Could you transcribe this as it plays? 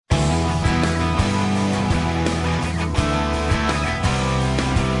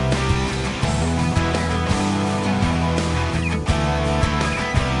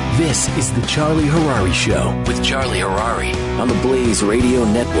This is the Charlie Harary Show with Charlie Harary on the Blaze Radio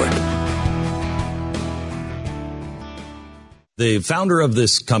Network. The founder of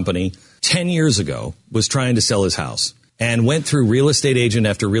this company 10 years ago was trying to sell his house and went through real estate agent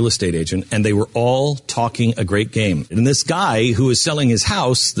after real estate agent, and they were all talking a great game. And this guy who is selling his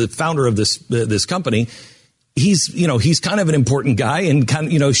house, the founder of this company, he's kind of an important guy and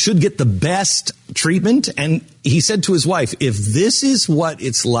should get the best treatment. And he said to his wife, if this is what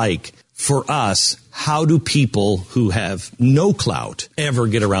it's like for us, how do people who have no clout ever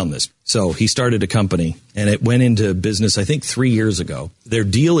get around this? So he started a company, and it went into business, I think, 3 years ago. Their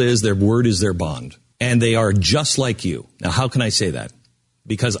deal is their word is their bond, and they are just like you. Now, how can I say that?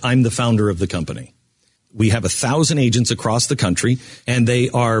 Because I'm the founder of the company. We have 1,000 agents across the country, and they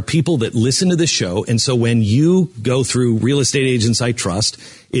are people that listen to this show. And so when you go through Real Estate Agents I Trust,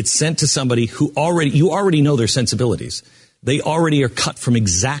 it's sent to somebody who you already know their sensibilities. They already are cut from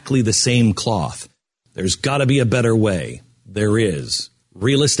exactly the same cloth. There's got to be a better way. There is.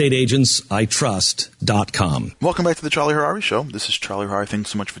 realestateagentsitrust.com. Welcome back to the Charlie Harary Show. This is Charlie Harary. Thanks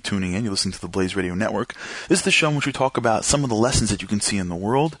so much for tuning in. You're listening to the Blaze Radio Network. This is the show in which we talk about some of the lessons that you can see in the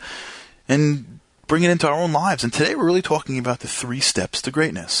world and bring it into our own lives. And today we're really talking about the 3 steps to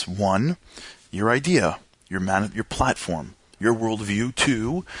greatness. 1, your idea, your platform, your worldview.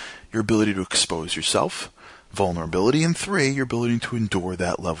 2, your ability to expose yourself, vulnerability. And 3, your ability to endure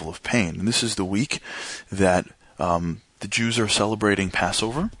that level of pain. And this is the week that the Jews are celebrating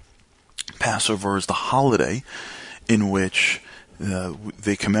Passover. Passover is the holiday in which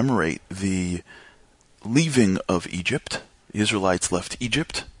they commemorate the leaving of Egypt. The Israelites left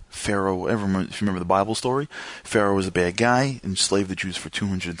Egypt. Pharaoh, if you remember the Bible story, Pharaoh was a bad guy, enslaved the Jews for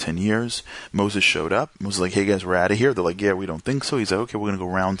 210 years. Moses showed up. Moses was like, hey guys, we're out of here. They're like, yeah, we don't think so. He's like, okay, we're going to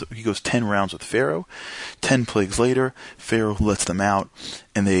go round. He goes 10 rounds with Pharaoh. 10 plagues later, Pharaoh lets them out,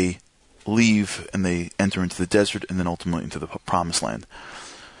 and they leave, and they enter into the desert, and then ultimately into the promised land.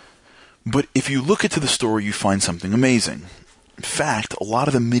 But if you look into the story, you find something amazing. In fact, a lot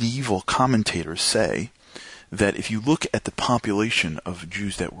of the medieval commentators say that if you look at the population of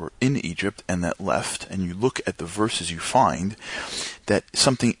Jews that were in Egypt and that left, and you look at the verses, you find that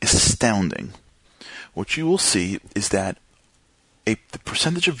something astounding. What you will see is that the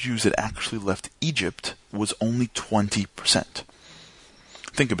percentage of Jews that actually left Egypt was only 20%.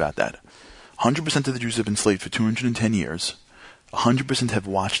 Think about that. 100% of the Jews have been enslaved for 210 years. 100% have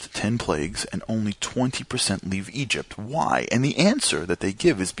watched 10 plagues, and only 20% leave Egypt. Why? And the answer that they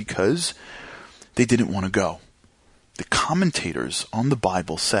give is because they didn't want to go. The commentators on the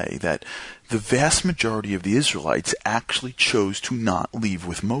Bible say that the vast majority of the Israelites actually chose to not leave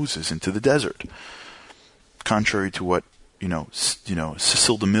with Moses into the desert. Contrary to what,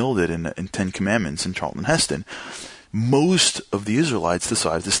 Cecil DeMille did in 10 Commandments in Charlton Heston, most of the Israelites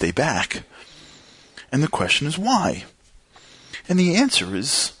decided to stay back. And the question is why? And the answer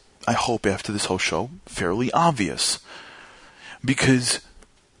is, I hope after this whole show, fairly obvious. Because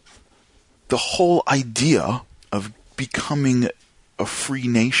the whole idea of becoming a free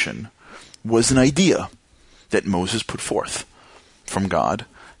nation was an idea that Moses put forth from God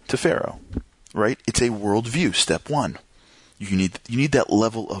to Pharaoh, right? It's a worldview, step 1. You need that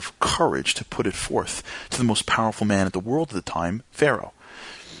level of courage to put it forth to the most powerful man in the world at the time, Pharaoh.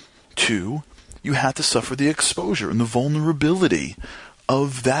 2, you had to suffer the exposure and the vulnerability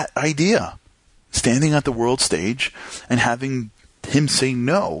of that idea, standing at the world stage and having him say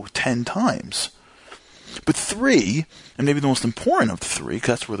no 10 times. But 3, and maybe the most important of the 3, because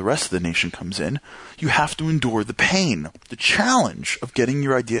that's where the rest of the nation comes in, you have to endure the pain, the challenge of getting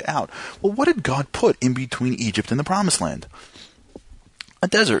your idea out. Well, what did God put in between Egypt and the Promised Land? A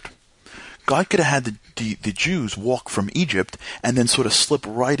desert. God could have had the Jews walk from Egypt and then sort of slip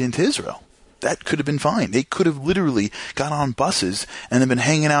right into Israel. That could have been fine. They could have literally got on buses and have been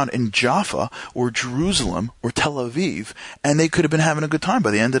hanging out in Jaffa or Jerusalem or Tel Aviv, and they could have been having a good time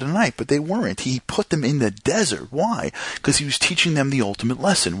by the end of the night, but they weren't. He put them in the desert. Why? Because he was teaching them the ultimate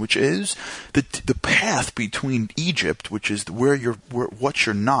lesson, which is the path between Egypt, which is what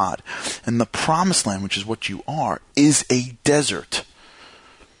you're not, and the Promised Land, which is what you are, is a desert.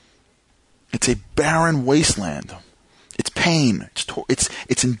 It's a barren wasteland. It's pain. It's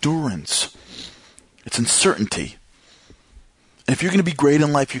endurance. It's uncertainty. And if you're going to be great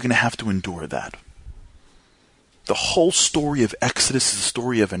in life, you're going to have to endure that. The whole story of Exodus is the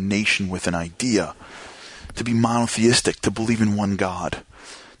story of a nation with an idea. To be monotheistic, to believe in one God.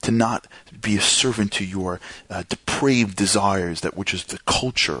 To not be a servant to your depraved desires, which is the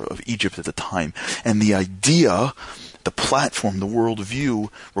culture of Egypt at the time. And the idea, the platform, the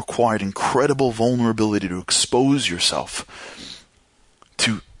worldview required incredible vulnerability to expose yourself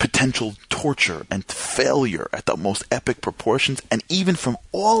to potential torture and failure at the most epic proportions. And even from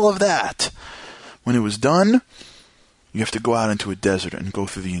all of that, when it was done, you have to go out into a desert and go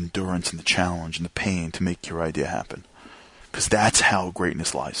through the endurance and the challenge and the pain to make your idea happen. Because that's how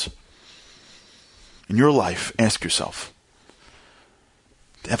greatness lies. In your life, ask yourself,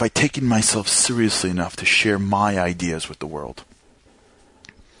 have I taken myself seriously enough to share my ideas with the world?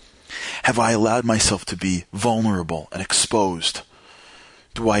 Have I allowed myself to be vulnerable and exposed?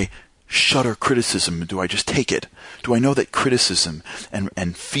 Do I shudder criticism? Do I just take it? Do I know that criticism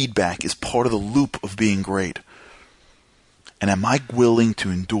and feedback is part of the loop of being great? And am I willing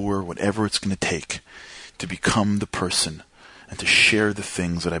to endure whatever it's going to take to become the person and to share the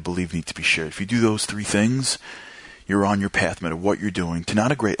things that I believe need to be shared? If you do those three things, you're on your path, no matter what you're doing, to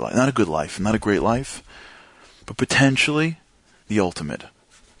not a great life, not a good life, not a great life, but potentially the ultimate,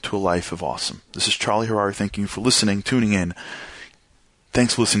 to a life of awesome. This is Charlie Harary. Thank you for listening, tuning in.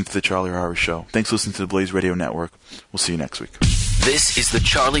 Thanks for listening to the Charlie Harary Show. Thanks for listening to the Blaze Radio Network. We'll see you next week. This is the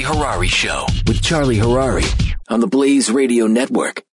Charlie Harary Show with Charlie Harary on the Blaze Radio Network.